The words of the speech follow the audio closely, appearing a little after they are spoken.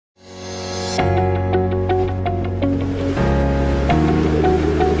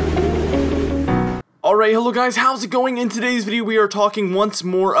Alright, hello guys, how's it going? In today's video, we are talking once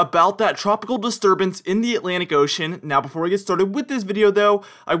more about that tropical disturbance in the Atlantic Ocean. Now, before I get started with this video though,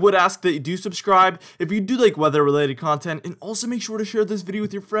 I would ask that you do subscribe if you do like weather-related content, and also make sure to share this video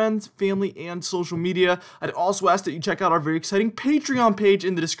with your friends, family, and social media. I'd also ask that you check out our very exciting Patreon page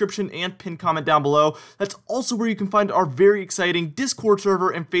in the description and pinned comment down below. That's also where you can find our very exciting Discord server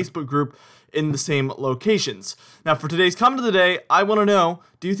and Facebook group in the same locations. Now, for today's comment of the day, I want to know,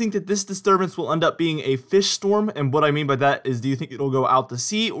 do you think that this disturbance will end up being a fish storm? And what I mean by that is, do you think it'll go out to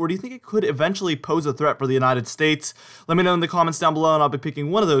sea, or do you think it could eventually pose a threat for the United States? Let me know in the comments down below, and I'll be picking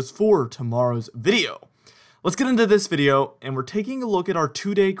one of those for tomorrow's video. Let's get into this video, and we're taking a look at our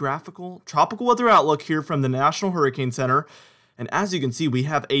 2-day graphical tropical weather outlook here from the National Hurricane Center. And as you can see, we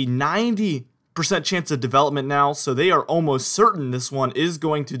have a 90% chance of development now, so they are almost certain this one is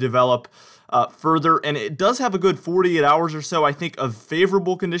going to develop further, and it does have a good 48 hours or so, I think, of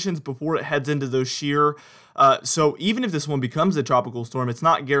favorable conditions before it heads into those shear. So even if this one becomes a tropical storm, it's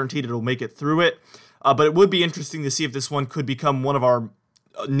not guaranteed it'll make it through it, but it would be interesting to see if this one could become one of our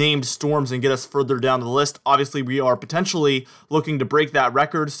named storms and get us further down the list. Obviously, we are potentially looking to break that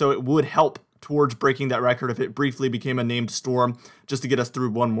record, so it would help towards breaking that record if it briefly became a named storm, just to get us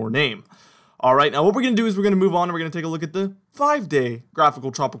through one more name. Alright, now what we're going to do is we're going to move on and we're going to take a look at the 5-day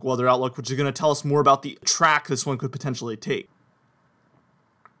graphical tropical weather outlook, which is going to tell us more about the track this one could potentially take.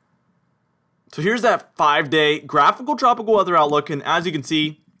 So here's that 5-day graphical tropical weather outlook, and as you can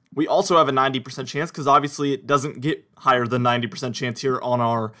see, we also have a 90% chance, because obviously it doesn't get higher than 90% chance here on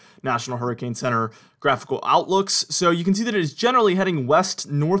our National Hurricane Center graphical outlooks. So you can see that it is generally heading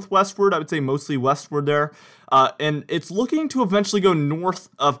west-northwestward, I would say mostly westward there. And it's looking to eventually go north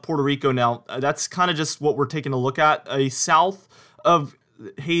of Puerto Rico now. That's kind of just what we're taking a look at. A south of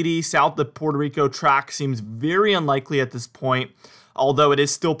Haiti, south of Puerto Rico track seems very unlikely at this point, although it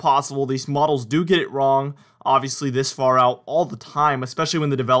is still possible. These models do get it wrong, obviously, this far out all the time, especially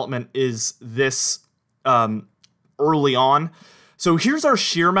when the development is this early on. So here's our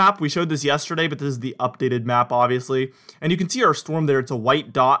shear map. We showed this yesterday, but this is the updated map, obviously. And you can see our storm there. It's a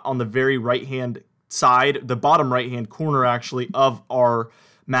white dot on the very right-hand side, the bottom right-hand corner, actually, of our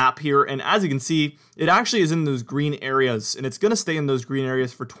map here. And as you can see, it actually is in those green areas, and it's going to stay in those green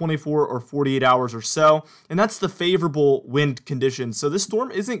areas for 24 or 48 hours or so. And that's the favorable wind conditions. So this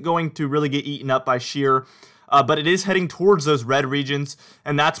storm isn't going to really get eaten up by shear, but it is heading towards those red regions,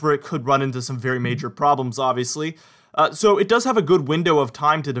 and that's where it could run into some very major problems, obviously. So it does have a good window of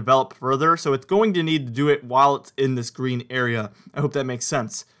time to develop further, so it's going to need to do it while it's in this green area. I hope that makes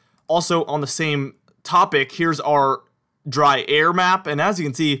sense. Also, on the same topic, here's our dry air map, and as you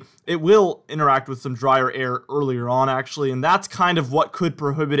can see, it will interact with some drier air earlier on, actually, and that's kind of what could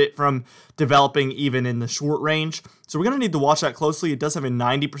prohibit it from developing even in the short range. So we're going to need to watch that closely. It does have a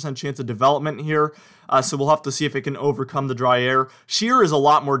 90% chance of development here, so we'll have to see if it can overcome the dry air. Shear is a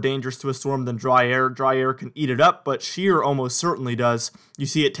lot more dangerous to a storm than dry air. Dry air can eat it up, but shear almost certainly does. You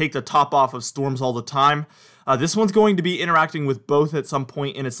see it take the top off of storms all the time. This one's going to be interacting with both at some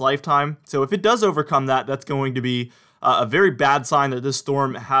point in its lifetime, so if it does overcome that, that's going to be a very bad sign that this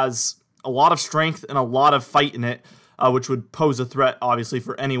storm has a lot of strength and a lot of fight in it, which would pose a threat, obviously,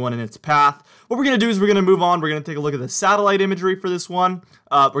 for anyone in its path. What we're going to do is we're going to move on. We're going to take a look at the satellite imagery for this one.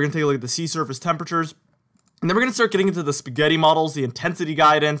 We're going to take a look at the sea surface temperatures. And then we're going to start getting into the spaghetti models, the intensity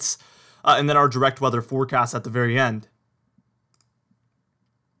guidance, and then our direct weather forecast at the very end.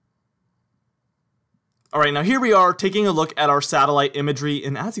 Alright, now here we are taking a look at our satellite imagery,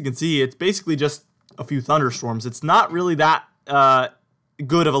 and as you can see, it's basically just a few thunderstorms. It's not really that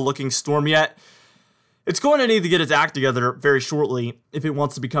good of a looking storm yet. It's going to need to get its act together very shortly if it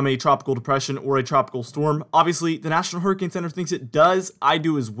wants to become a tropical depression or a tropical storm. Obviously, the National Hurricane Center thinks it does. I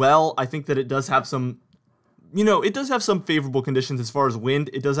do as well. I think that it does have some, it does have some favorable conditions as far as wind.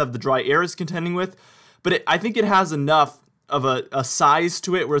 It does have the dry air it's contending with, but I think it has enough of a size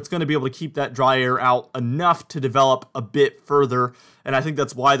to it where it's going to be able to keep that dry air out enough to develop a bit further, and I think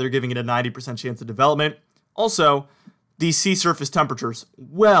that's why they're giving it a 90% chance of development. Also, these sea surface temperatures,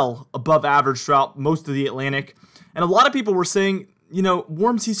 well above average throughout most of the Atlantic, and a lot of people were saying,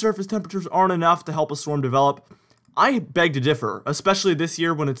 warm sea surface temperatures aren't enough to help a storm develop. I beg to differ, especially this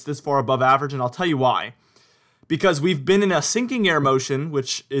year when it's this far above average, and I'll tell you why. Because we've been in a sinking air motion,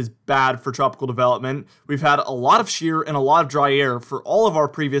 which is bad for tropical development. We've had a lot of shear and a lot of dry air for all of our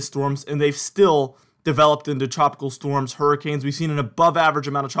previous storms, and they've still developed into tropical storms, hurricanes. We've seen an above average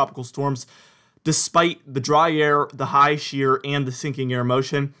amount of tropical storms despite the dry air, the high shear, and the sinking air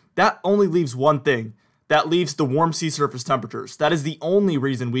motion. That only leaves one thing. that leaves the warm sea surface temperatures. That is the only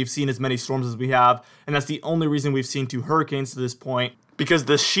reason we've seen as many storms as we have, and that's the only reason we've seen 2 hurricanes to this point, because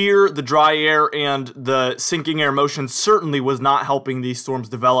the shear, the dry air, and the sinking air motion certainly was not helping these storms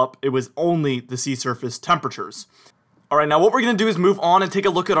develop. It was only the sea surface temperatures. All right, now what we're going to do is move on and take a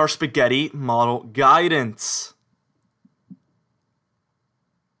look at our spaghetti model guidance.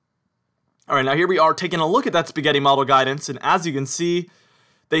 All right, now here we are taking a look at that spaghetti model guidance, and as you can see,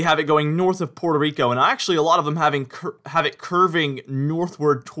 they have it going north of Puerto Rico, and actually a lot of them have it curving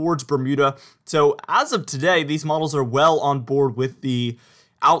northward towards Bermuda. So as of today, these models are well on board with the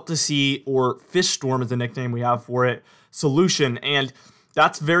out to sea, or fish storm is the nickname we have for it, solution, and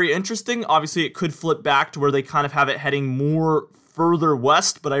that's very interesting. Obviously, it could flip back to where they kind of have it heading more further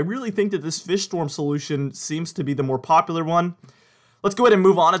west, but I really think that this fish storm solution seems to be the more popular one. Let's go ahead and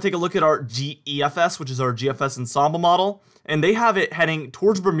move on and take a look at our GEFS, which is our Gfs Ensemble model. And they have it heading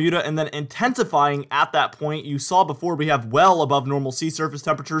towards Bermuda and then intensifying at that point. You saw before we have well above normal sea surface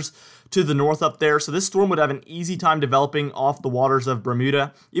temperatures to the north up there. So this storm would have an easy time developing off the waters of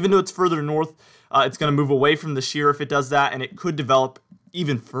Bermuda. Even though it's further north, it's going to move away from the shear if it does that, and it could develop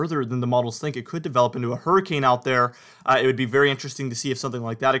even further than the models think. It could develop into a hurricane out there. It would be very interesting to see if something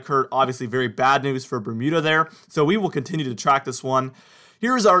like that occurred. Obviously, very bad news for Bermuda there. So we will continue to track this one.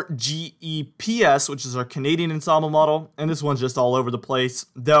 Here's our GEPS, which is our Canadian ensemble model, and this one's just all over the place.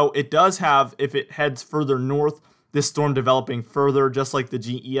 Though it does have, if it heads further north, this storm developing further, just like the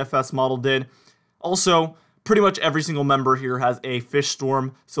GEFS model did. Also, pretty much every single member here has a fish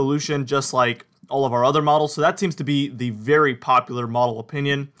storm solution, just like all of our other models, so that seems to be the very popular model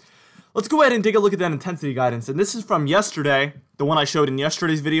opinion. Let's go ahead and take a look at that intensity guidance, and this is from yesterday, the one I showed in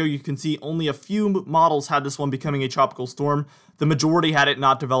yesterday's video. You can see only a few models had this one becoming a tropical storm. The majority had it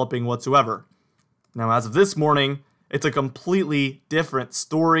not developing whatsoever. Now, as of this morning, it's a completely different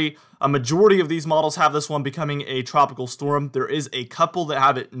story. A majority of these models have this one becoming a tropical storm. There is a couple that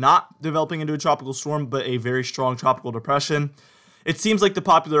have it not developing into a tropical storm, but a very strong tropical depression. It seems like the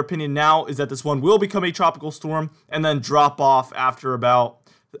popular opinion now is that this one will become a tropical storm and then drop off after about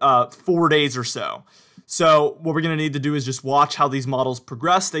 4 days or so. So what we're going to need to do is just watch how these models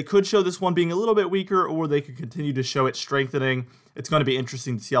progress. They could show this one being a little bit weaker, or they could continue to show it strengthening. It's going to be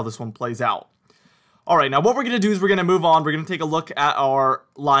interesting to see how this one plays out. All right, now what we're going to do is we're going to move on. We're going to take a look at our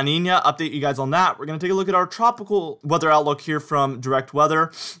La Nina, update you guys on that. We're going to take a look at our tropical weather outlook here from Direct Weather,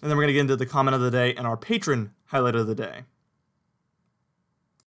 and then we're going to get into the comment of the day and our Patron highlight of the day.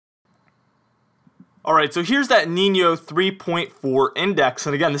 All right, so here's that Nino 3.4 index,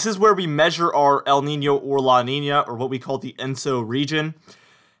 and again, this is where we measure our El Nino or La Nina, or what we call the ENSO region.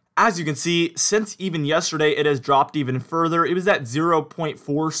 As you can see, since even yesterday, it has dropped even further. It was at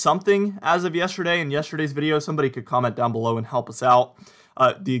 0.4 something as of yesterday. In yesterday's video, somebody could comment down below and help us out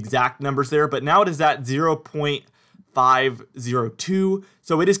the exact numbers there, but now it is at 0.502,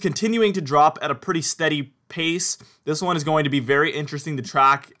 so it is continuing to drop at a pretty steady pace. This one is going to be very interesting to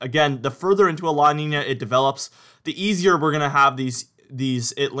track. Again, the further into a La Nina it develops, the easier we're going to have these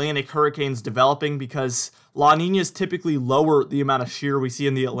Atlantic hurricanes developing, because La Ninas typically lower the amount of shear we see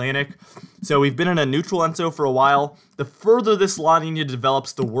in the Atlantic. So we've been in a neutral ENSO for a while. The further this La Nina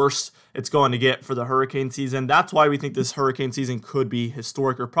develops, the worse it's going to get for the hurricane season. That's why we think this hurricane season could be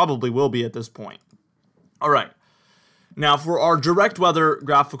historic, or probably will be at this point. All right. Now, for our direct weather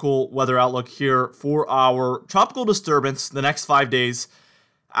graphical weather outlook here for our tropical disturbance the next 5 days,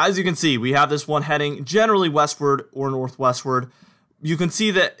 as you can see, we have this one heading generally westward or northwestward. You can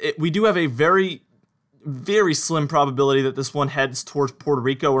see that we do have a very, very slim probability that this one heads towards Puerto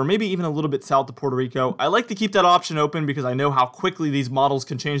Rico, or maybe even a little bit south of Puerto Rico. I like to keep that option open because I know how quickly these models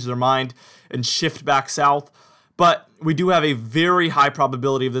can change their mind and shift back south. But we do have a very high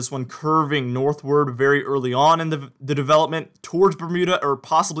probability of this one curving northward very early on in the development towards Bermuda, or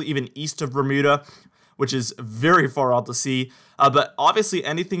possibly even east of Bermuda, which is very far out to sea. But obviously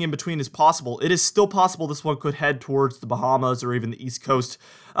anything in between is possible. It is still possible this one could head towards the Bahamas or even the East Coast.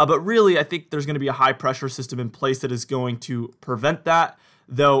 But really, I think there's going to be a high pressure system in place that is going to prevent that.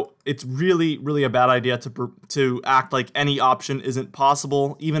 Though it's really, really a bad idea to act like any option isn't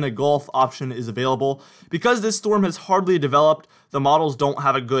possible. Even a Gulf option is available. Because this storm has hardly developed, the models don't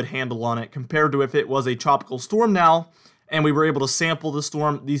have a good handle on it. Compared to if it was a tropical storm now, and we were able to sample the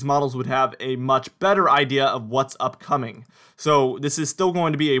storm, these models would have a much better idea of what's upcoming. So this is still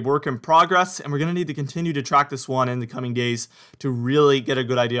going to be a work in progress, and we're going to need to continue to track this one in the coming days to really get a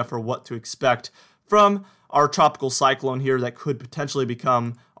good idea for what to expect from our tropical cyclone here that could potentially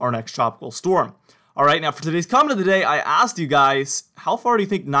become our next tropical storm. All right, now for today's comment of the day, I asked you guys, how far do you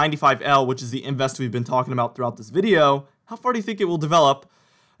think 95L, which is the invest we've been talking about throughout this video, how far do you think it will develop?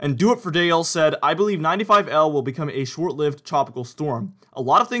 And Do It For Dale said, I believe 95L will become a short-lived tropical storm. A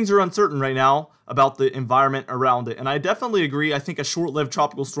lot of things are uncertain right now about the environment around it, and I definitely agree. I think a short-lived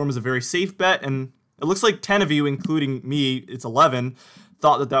tropical storm is a very safe bet, and it looks like 10 of you, including me, it's 11,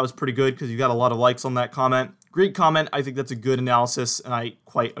 thought that that was pretty good because you got a lot of likes on that comment. Great comment. I think that's a good analysis, and I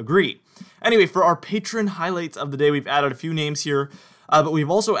quite agree. Anyway, for our patron highlights of the day, we've added a few names here. But we've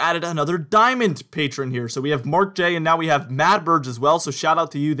also added another diamond patron here. So we have Mark J, and now we have Madbirds as well. So shout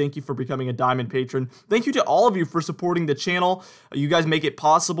out to you. Thank you for becoming a diamond patron. Thank you to all of you for supporting the channel. You guys make it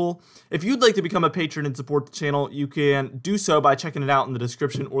possible. If you'd like to become a patron and support the channel, you can do so by checking it out in the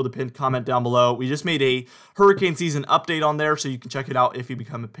description or the pinned comment down below. We just made a hurricane season update on there, so you can check it out if you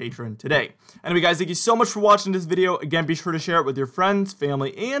become a patron today. Anyway, guys, thank you so much for watching this video. Again, be sure to share it with your friends,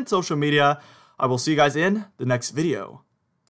 family, and social media. I will see you guys in the next video.